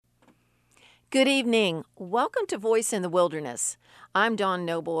Good evening. Welcome to Voice in the Wilderness. I'm Dawn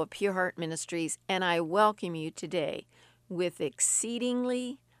Noble of Pure Heart Ministries, and I welcome you today with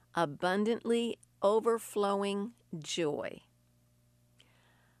exceedingly, abundantly overflowing joy.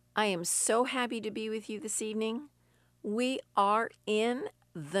 I am so happy to be with you this evening. We are in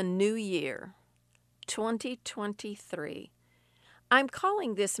the new year, 2023. I'm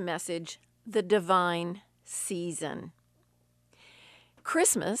calling this message the Divine Season.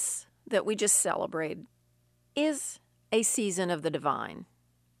 Christmas, that we just celebrated, is a season of the divine.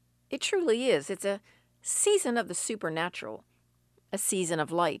 It truly is. It's a season of the supernatural, a season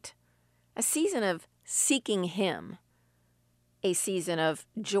of light, a season of seeking Him, a season of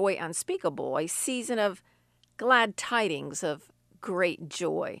joy unspeakable, a season of glad tidings of great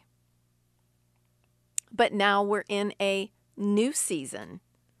joy. But now we're in a new season,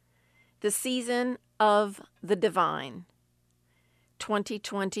 the season of the divine.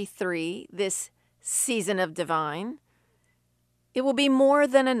 2023, this season of divine, it will be more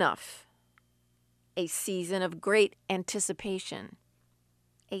than enough. A season of great anticipation,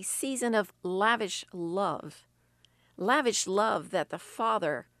 a season of lavish love that the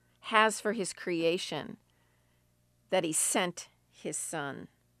Father has for His creation, that He sent His Son.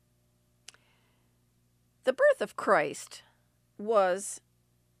 The birth of Christ was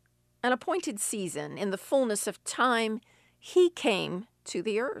an appointed season. In the fullness of time, He came to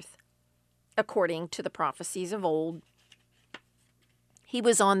the earth. According to the prophecies of old, He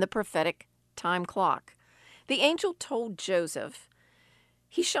was on the prophetic time clock. The angel told Joseph,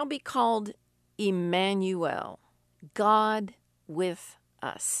 "He shall be called Emmanuel, God with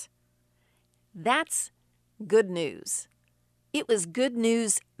us." That's good news. It was good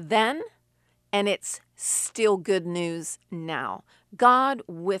news then, and it's still good news now. God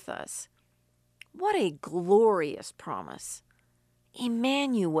with us. What a glorious promise.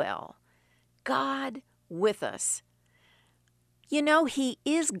 Emmanuel, God with us. You know, He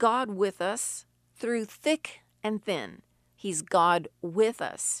is God with us through thick and thin. He's God with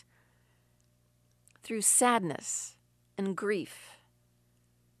us through sadness and grief.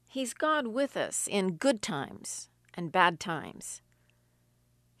 He's God with us in good times and bad times.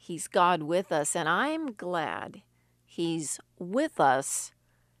 He's God with us, and I'm glad He's with us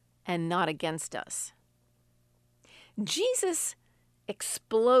and not against us. Jesus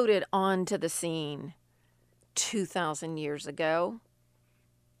exploded onto the scene 2,000 years ago.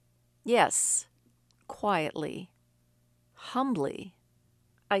 Yes, quietly, humbly,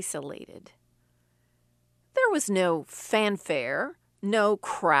 isolated. There was no fanfare, no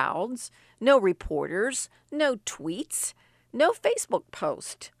crowds, no reporters, no tweets, no Facebook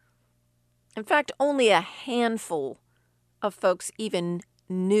post. In fact, only a handful of folks even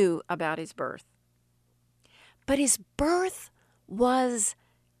knew about His birth. But His birth was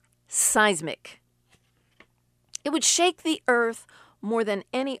seismic. It would shake the earth more than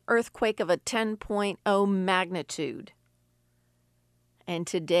any earthquake of a 10.0 magnitude. And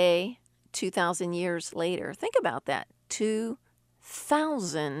today, 2,000 years later, think about that,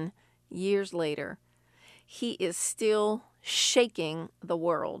 2,000 years later, He is still shaking the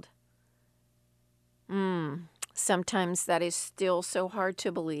world. Sometimes that is still so hard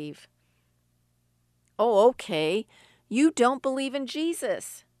to believe. Oh, okay. You don't believe in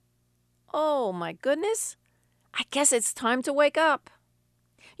Jesus. Oh, my goodness. I guess it's time to wake up.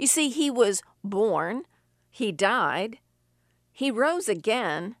 You see, He was born, He died, He rose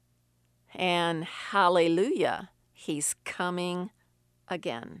again, and hallelujah, He's coming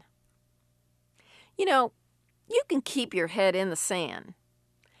again. You know, you can keep your head in the sand,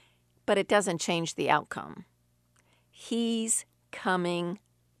 but it doesn't change the outcome. He's coming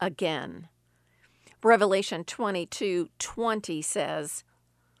again. Revelation 22:20 says,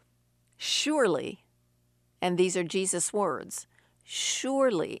 "Surely," and these are Jesus' words,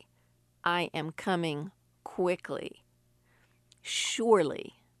 "surely I am coming quickly.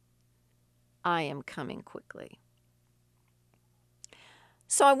 Surely I am coming quickly."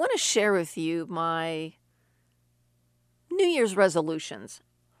 So I want to share with you my New Year's resolutions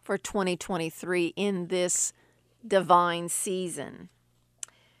for 2023 in this divine season.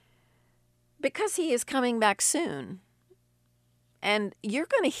 Because He is coming back soon. And you're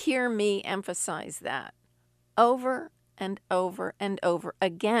going to hear me emphasize that over and over and over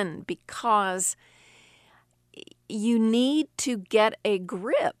again, because you need to get a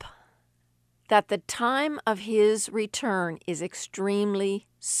grip that the time of His return is extremely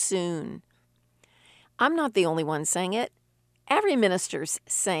soon. I'm not the only one saying it. Every minister's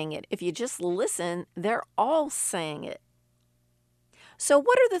saying it. If you just listen, they're all saying it. So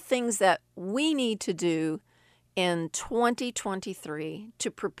what are the things that we need to do in 2023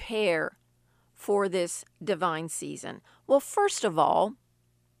 to prepare for this divine season? Well, first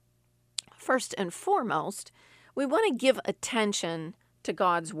and foremost, we want to give attention to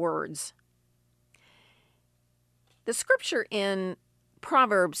God's words. The scripture in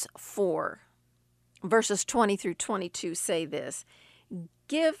Proverbs 4, verses 20 through 22 say this: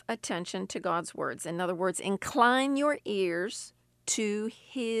 give attention to God's words. In other words, incline your ears to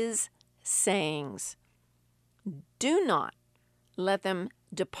his sayings. Do not let them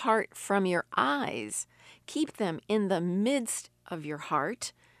depart from your eyes. Keep them in the midst of your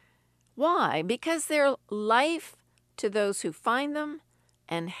heart. Why? Because they're life to those who find them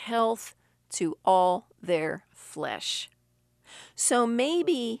and health to all their flesh. So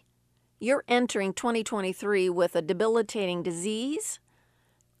maybe you're entering 2023 with a debilitating disease,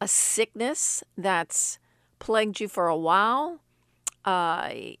 a sickness that's plagued you for a while,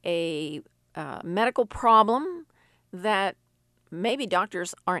 a medical problem that maybe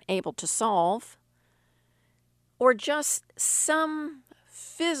doctors aren't able to solve, or just some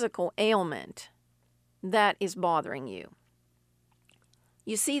physical ailment that is bothering you.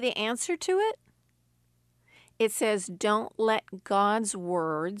 You see the answer to it? It says, don't let God's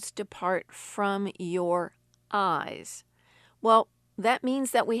words depart from your eyes. Well, that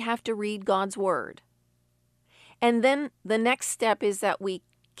means that we have to read God's word. And then the next step is that we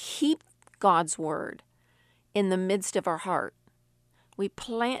keep God's word in the midst of our heart. We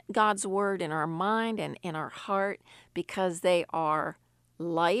plant God's word in our mind and in our heart because they are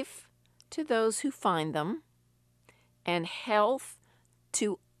life to those who find them and health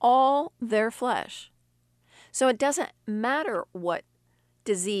to all their flesh. So it doesn't matter what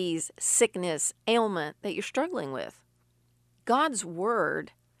disease, sickness, ailment that you're struggling with. God's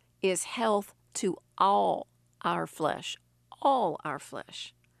word is health to all our flesh, all our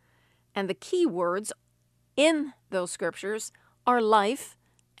flesh. And the key words in those scriptures are life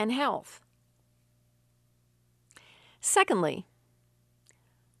and health. Secondly,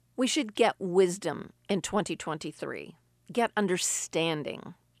 we should get wisdom in 2023, get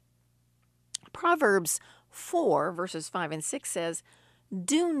understanding. Proverbs 4, verses 5 and 6 says,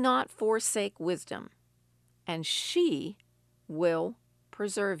 do not forsake wisdom, and she will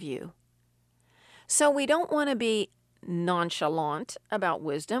preserve you. So we don't want to be nonchalant about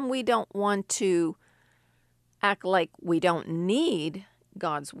wisdom. We don't want to act like we don't need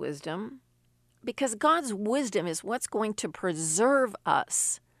God's wisdom, because God's wisdom is what's going to preserve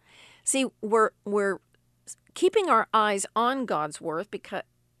us. See, we're keeping our eyes on God's word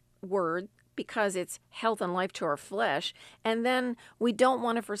because it's health and life to our flesh, and then we don't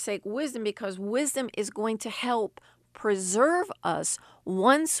want to forsake wisdom because wisdom is going to help preserve us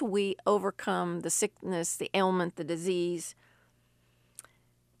once we overcome the sickness, the ailment, the disease.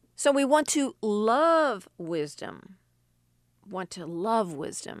 So we want to love wisdom,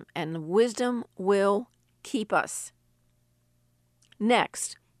 and wisdom will keep us.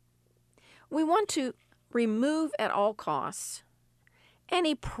 Next, we want to remove at all costs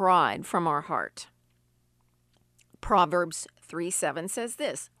any pride from our heart. Proverbs 3:7 says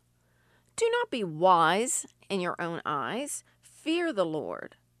this: do not be wise in your own eyes. Fear the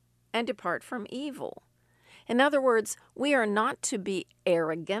Lord and depart from evil. In other words, we are not to be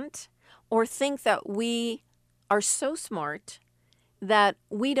arrogant or think that we are so smart that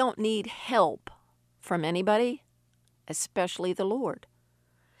we don't need help from anybody, especially the Lord.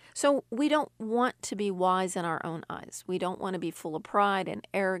 So we don't want to be wise in our own eyes. We don't want to be full of pride and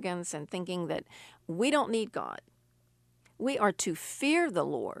arrogance and thinking that we don't need God. We are to fear the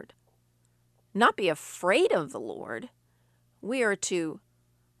Lord, not be afraid of the Lord. We are to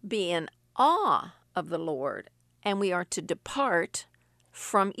be in awe of the Lord, and we are to depart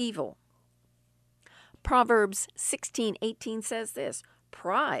from evil. Proverbs 16:18 says this: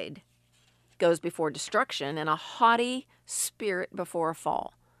 pride goes before destruction, and a haughty spirit before a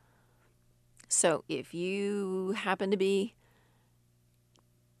fall. So if you happen to be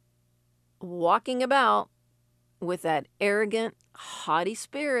walking about with that arrogant, haughty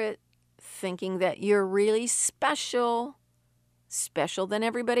spirit, thinking that you're really special than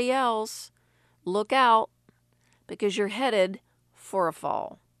everybody else, look out, because you're headed for a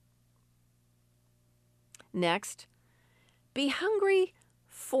fall. Next, be hungry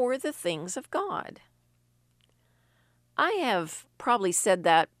for the things of God. I have probably said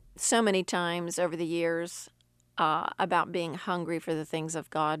that so many times over the years about being hungry for the things of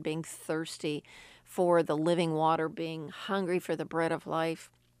God, being thirsty for the living water, being hungry for the bread of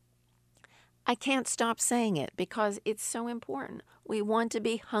life. I can't stop saying it because it's so important. We want to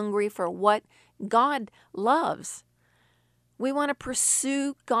be hungry for what God loves. We want to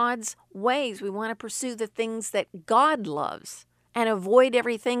pursue God's ways. We want to pursue the things that God loves and avoid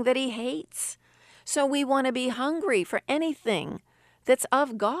everything that he hates. So we want to be hungry for anything that's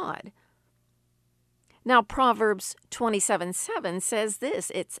of God. Now, Proverbs 27:7 says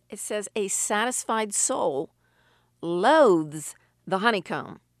this. It says, a satisfied soul loathes the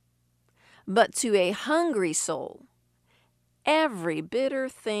honeycomb, but to a hungry soul, every bitter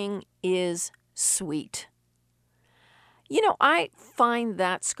thing is sweet. You know, I find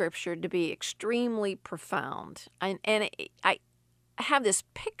that scripture to be extremely profound. I have this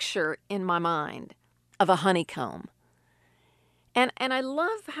picture in my mind of a honeycomb. And I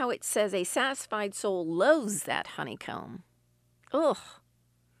love how it says a satisfied soul loathes that honeycomb. Ugh.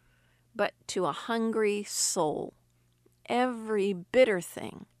 But to a hungry soul, every bitter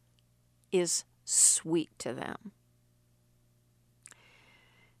thing is sweet to them.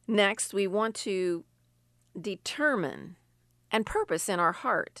 Next, we want to determine and purpose in our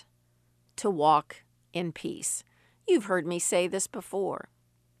heart to walk in peace. You've heard me say this before.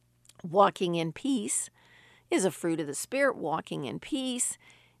 Walking in peace is a fruit of the Spirit. Walking in peace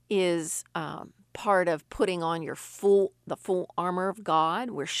is part of putting on the full armor of God.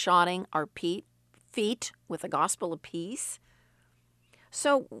 We're shodding our feet with the gospel of peace.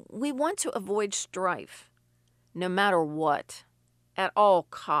 So we want to avoid strife, no matter what, at all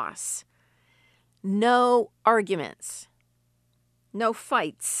costs. No arguments, no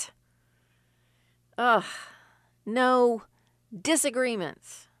fights, no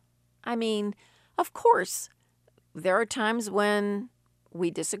disagreements. I mean, of course, there are times when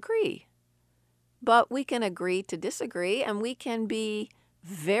we disagree, but we can agree to disagree, and we can be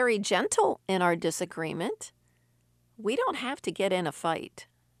very gentle in our disagreement. We don't have to get in a fight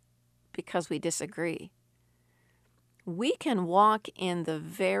because we disagree. We can walk in the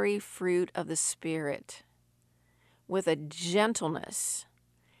very fruit of the Spirit with a gentleness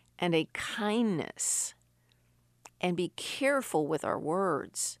and a kindness, and be careful with our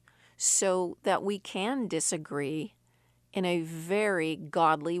words so that we can disagree in a very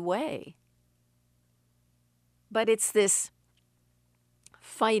godly way. But it's this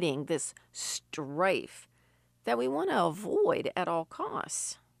fighting, this strife, that we want to avoid at all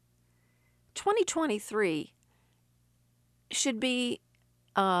costs. 2023 should be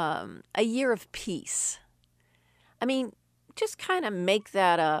a year of peace. I mean, just kind of make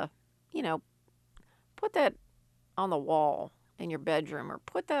that put that on the wall in your bedroom, or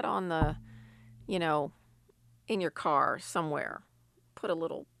put that on the, in your car somewhere. Put a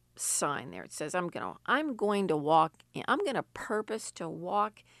little sign there. It says, I'm going to purpose to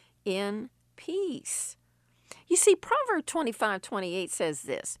walk in peace. You see, Proverbs 25:28 says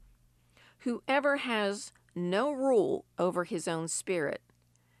this: whoever has no rule over his own spirit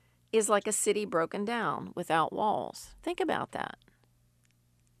is like a city broken down without walls. Think about that.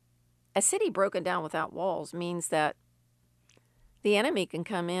 A city broken down without walls means that the enemy can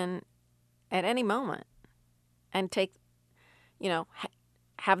come in at any moment and take,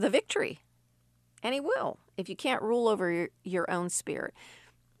 have the victory. And he will, if you can't rule over your own spirit.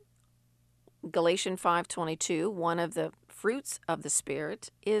 Galatians 5:22, one of the fruits of the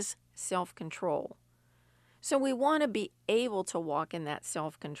Spirit is self-control. So we want to be able to walk in that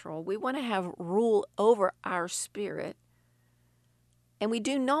self-control. We want to have rule over our spirit. And we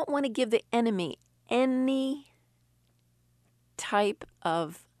do not want to give the enemy any type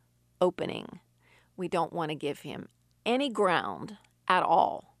of opening. We don't want to give him any ground at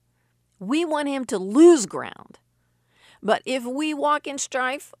all. We want him to lose ground. But if we walk in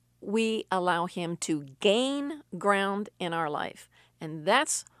strife, we allow him to gain ground in our life. And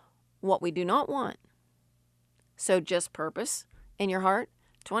that's what we do not want. So just purpose in your heart,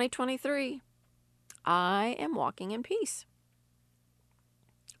 2023, I am walking in peace.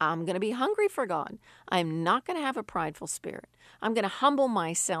 I'm going to be hungry for God. I'm not going to have a prideful spirit. I'm going to humble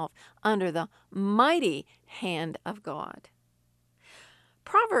myself under the mighty hand of God.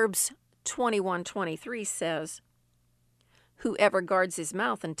 Proverbs 21:23 says, whoever guards his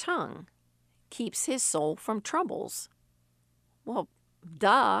mouth and tongue keeps his soul from troubles. Well,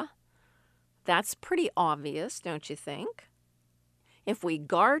 duh. That's pretty obvious, don't you think? If we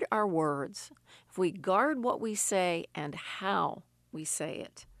guard our words, if we guard what we say and how we say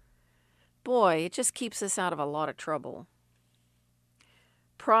it, boy, it just keeps us out of a lot of trouble.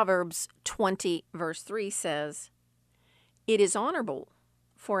 Proverbs 20:3 says, it is honorable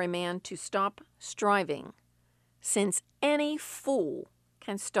for a man to stop striving, since any fool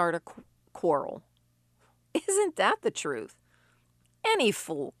can start a quarrel. Isn't that the truth? Any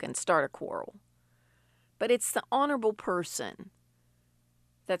fool can start a quarrel. But it's the honorable person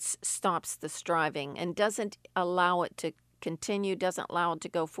that stops the striving and doesn't allow it to continue, doesn't allow it to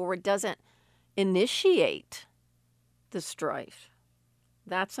go forward, doesn't initiate the strife.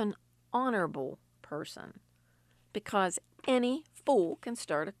 That's an honorable person, because any fool can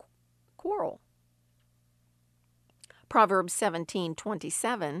start a quarrel. Proverbs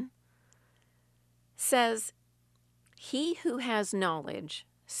 17:27 says, "He who has knowledge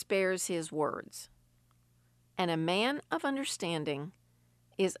spares his words, and a man of understanding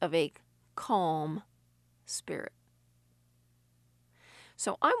is of a calm spirit."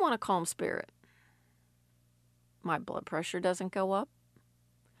 So I want a calm spirit. My blood pressure doesn't go up.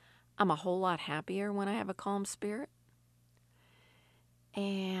 I'm a whole lot happier when I have a calm spirit.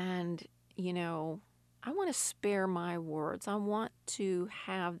 And, I want to spare my words. I want to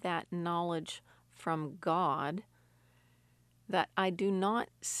have that knowledge from God that I do not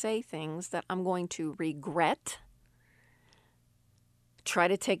say things that I'm going to regret, try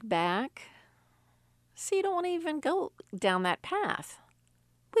to take back. See, you don't want to even go down that path.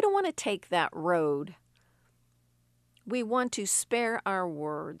 We don't want to take that road. We want to spare our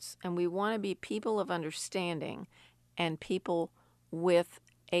words, and we want to be people of understanding and people with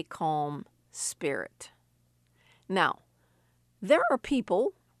a calm spirit. Now, there are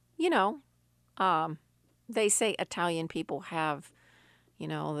people, they say Italian people have, they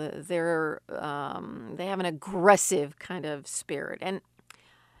have an aggressive kind of spirit. And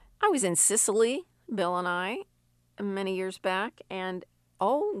I was in Sicily, Bill and I, many years back, and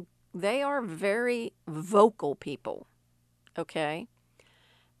they are very vocal people, okay?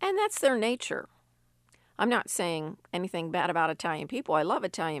 And that's their nature. I'm not saying anything bad about Italian people. I love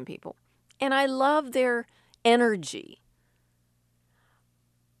Italian people. And I love their energy.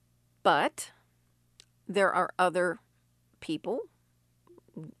 But there are other people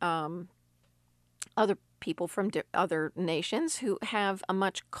from other nations who have a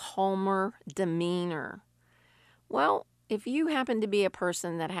much calmer demeanor. Well, if you happen to be a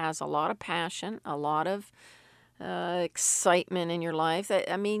person that has a lot of passion, a lot of excitement in your life,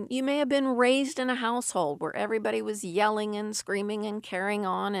 you may have been raised in a household where everybody was yelling and screaming and carrying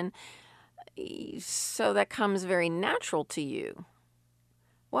on, and so that comes very natural to you.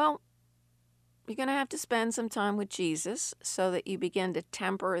 Well, you're going to have to spend some time with Jesus so that you begin to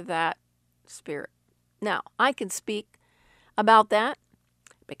temper that spirit. Now, I can speak about that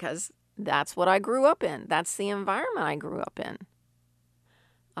because that's what I grew up in. That's the environment I grew up in.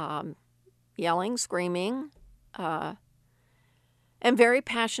 Yelling, screaming, and very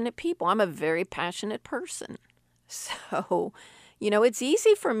passionate people. I'm a very passionate person. So, it's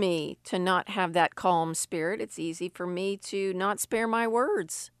easy for me to not have that calm spirit. It's easy for me to not spare my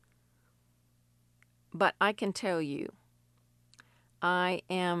words. But I can tell you, I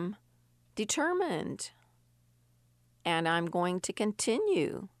am determined, and I'm going to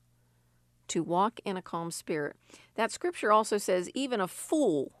continue to walk in a calm spirit. That scripture also says, even a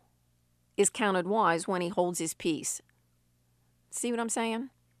fool is counted wise when he holds his peace. See what I'm saying?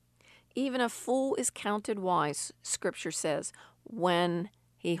 Even a fool is counted wise, scripture says, when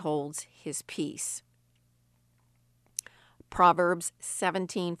he holds his peace. Proverbs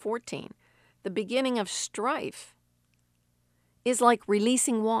 17:14. The beginning of strife is like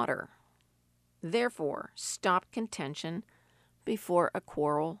releasing water. Therefore, stop contention before a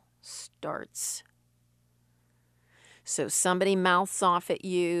quarrel starts. So somebody mouths off at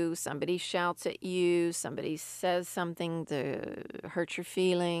you, somebody shouts at you, somebody says something to hurt your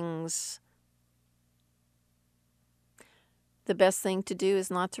feelings. The best thing to do is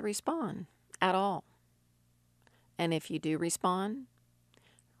not to respond at all. And if you do respond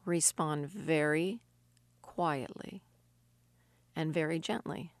very quietly and very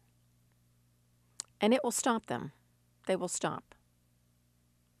gently. And it will stop them. They will stop.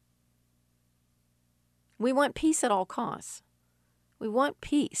 We want peace at all costs. We want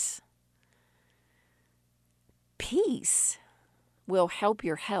peace. Peace will help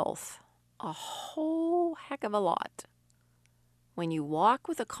your health a whole heck of a lot. When you walk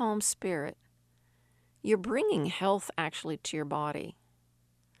with a calm spirit, you're bringing health actually to your body.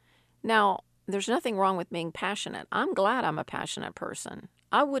 Now, there's nothing wrong with being passionate. I'm glad I'm a passionate person.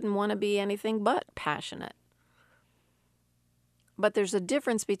 I wouldn't want to be anything but passionate. But there's a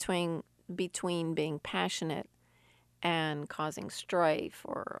difference between being passionate and causing strife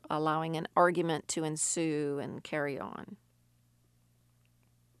or allowing an argument to ensue and carry on.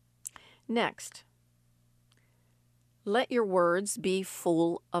 Next, let your words be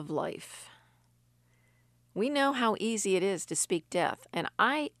full of life. We know how easy it is to speak death, and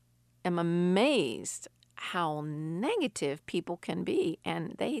I am amazed how negative people can be,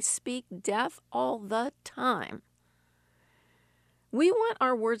 and they speak death all the time. We want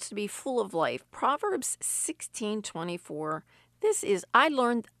our words to be full of life. Proverbs 16:24.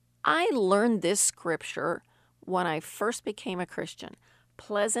 I learned this scripture when I first became a Christian.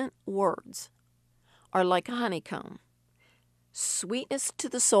 Pleasant words are like a honeycomb, sweetness to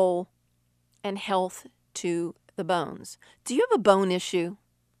the soul and health to the bones. Do you have a bone issue?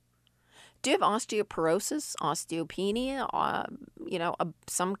 Do you have osteoporosis, osteopenia,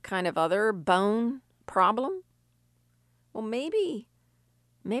 some kind of other bone problem? Well, maybe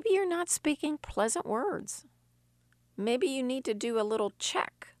you're not speaking pleasant words. Maybe you need to do a little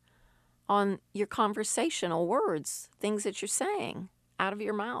check on your conversational words, things that you're saying out of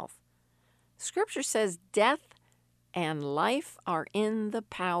your mouth. Scripture says death and life are in the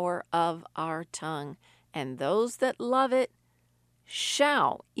power of our tongue, and those that love it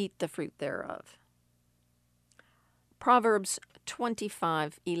shall eat the fruit thereof. Proverbs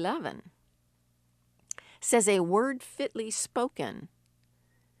 25:11 says, a word fitly spoken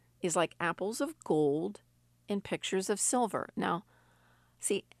is like apples of gold in pictures of silver. Now,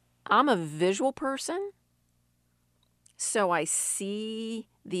 see, I'm a visual person, so I see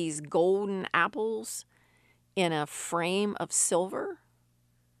these golden apples in a frame of silver.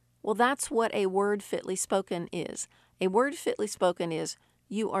 Well, that's what a word fitly spoken is. A word fitly spoken is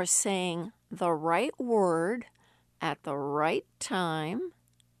you are saying the right word at the right time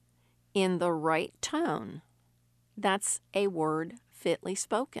in the right tone. That's a word fitly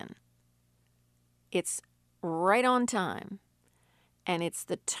spoken. It's right on time, and it's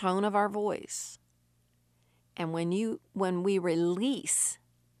the tone of our voice. And when we release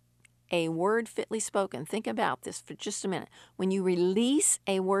a word fitly spoken, think about this for just a minute. When you release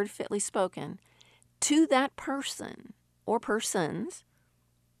a word fitly spoken to that person or persons,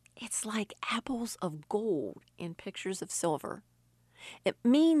 it's like apples of gold in pictures of silver. It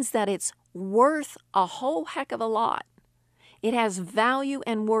means that it's worth a whole heck of a lot. It has value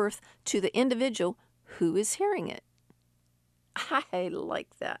and worth to the individual who is hearing it. I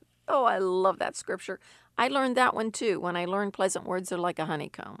like that. Oh, I love that scripture. I learned that one too when I learned pleasant words are like a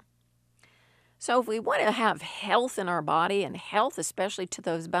honeycomb. So if we want to have health in our body and health especially to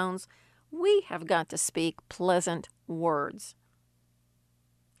those bones, we have got to speak pleasant words.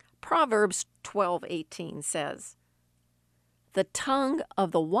 Proverbs 12:18 says, the tongue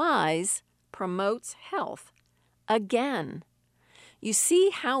of the wise promotes health. Again, you see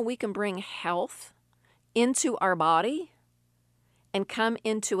how we can bring health into our body and come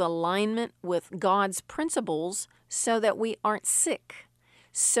into alignment with God's principles so that we aren't sick,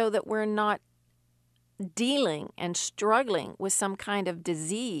 so that we're not dealing and struggling with some kind of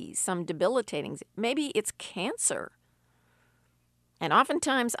disease, some debilitating, maybe it's cancer. And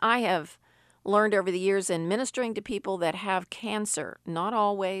oftentimes I have learned over the years in ministering to people that have cancer, not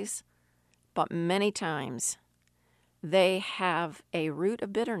always, but many times, they have a root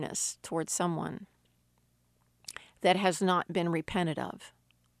of bitterness towards someone that has not been repented of.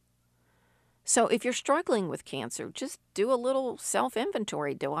 So if you're struggling with cancer, just do a little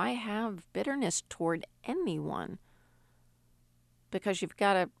self-inventory. Do I have bitterness toward anyone? Because you've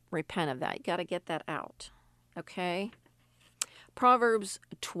got to repent of that. You've got to get that out. Okay? Proverbs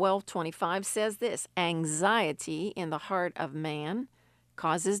 12:25 says this, anxiety in the heart of man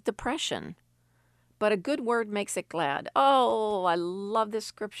causes depression, but a good word makes it glad. Oh, I love this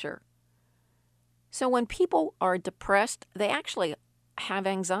scripture. So when people are depressed, they actually have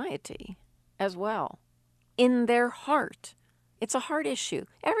anxiety as well in their heart. It's a heart issue.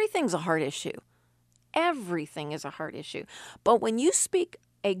 Everything's a heart issue. Everything is a heart issue. But when you speak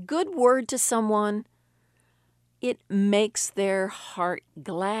a good word to someone, it makes their heart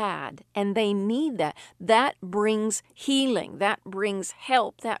glad, and they need that. That brings healing. That brings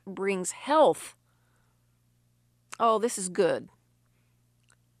help. That brings health. Oh, this is good.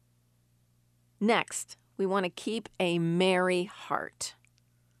 Next, we want to keep a merry heart.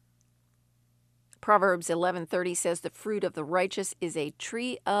 Proverbs 11:30 says, the fruit of the righteous is a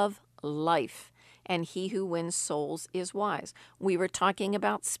tree of life, and he who wins souls is wise. We were talking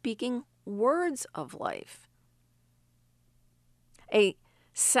about speaking words of life. A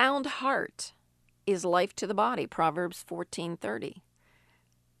sound heart is life to the body, Proverbs 14:30.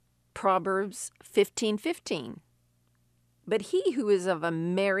 Proverbs 15:15. But he who is of a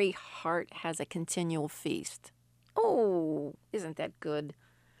merry heart has a continual feast. Oh, isn't that good?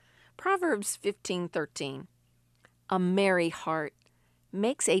 Proverbs 15:13. A merry heart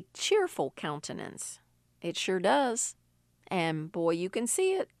makes a cheerful countenance. It sure does. And boy, you can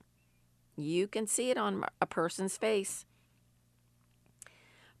see it. You can see it on a person's face.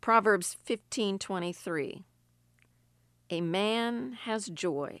 Proverbs 15:23. A man has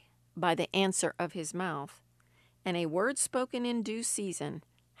joy by the answer of his mouth, and a word spoken in due season,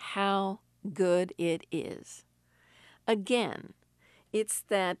 how good it is. Again, it's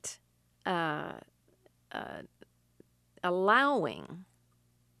that allowing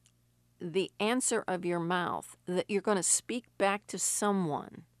the answer of your mouth, that you're going to speak back to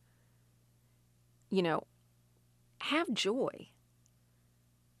someone, have joy.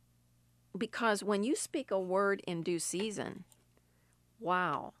 Because when you speak a word in due season,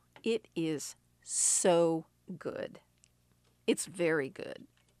 wow, it is so good. It's very good.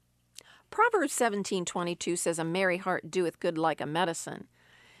 Proverbs 17:22 says, "A merry heart doeth good like a medicine."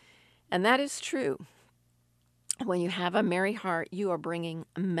 And that is true. When you have a merry heart, you are bringing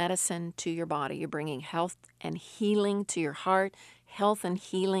medicine to your body. You're bringing health and healing to your heart, health and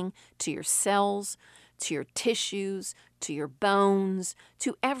healing to your cells, to your tissues, to your bones,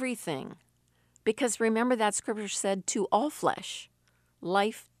 to everything. Because remember that scripture said, to all flesh,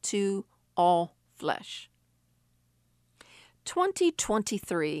 life to all flesh.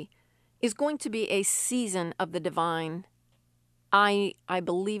 2023 is going to be a season of the divine. I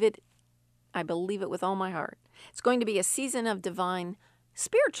believe it. I believe it with all my heart. It's going to be a season of divine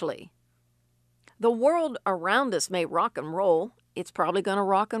spiritually. The world around us may rock and roll. It's probably going to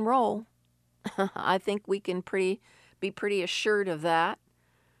rock and roll. I think we can be pretty assured of that.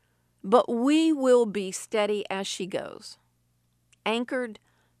 But we will be steady as she goes, anchored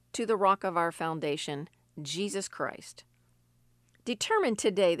to the rock of our foundation, Jesus Christ. Determine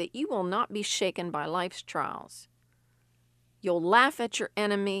today that you will not be shaken by life's trials. You'll laugh at your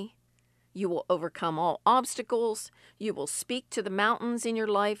enemy. You will overcome all obstacles. You will speak to the mountains in your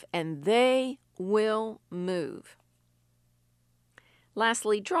life, and they will move.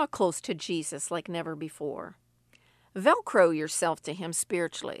 Lastly, draw close to Jesus like never before. Velcro yourself to him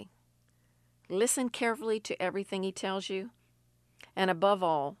spiritually. Listen carefully to everything he tells you. And above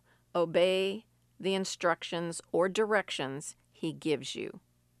all, obey the instructions or directions he gives you.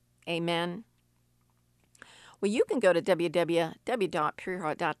 Amen. Well, you can go to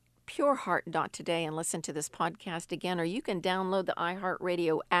www.pureheart.today and listen to this podcast again, or you can download the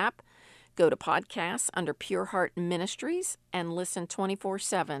iHeartRadio app, go to podcasts under Pure Heart Ministries, and listen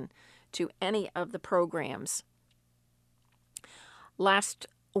 24/7 to any of the programs. Last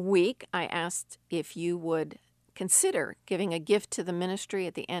week, I asked if you would consider giving a gift to the ministry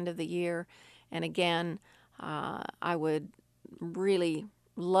at the end of the year. And again, I would really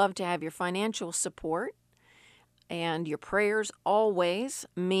love to have your financial support, and your prayers always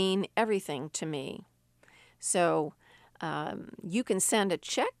mean everything to me. So you can send a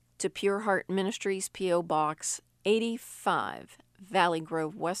check to Pure Heart Ministries, P.O. Box 85, Valley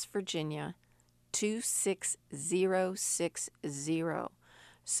Grove, West Virginia, 26060.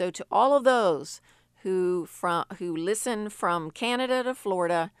 So to all of those who listen from Canada to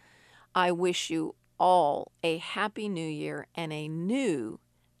Florida, I wish you all a happy new year and a new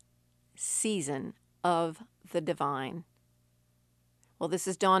season of the divine. Well, this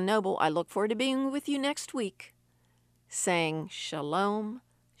is Dawn Noble. I look forward to being with you next week, saying shalom,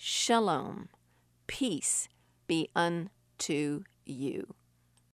 shalom, peace be unto you.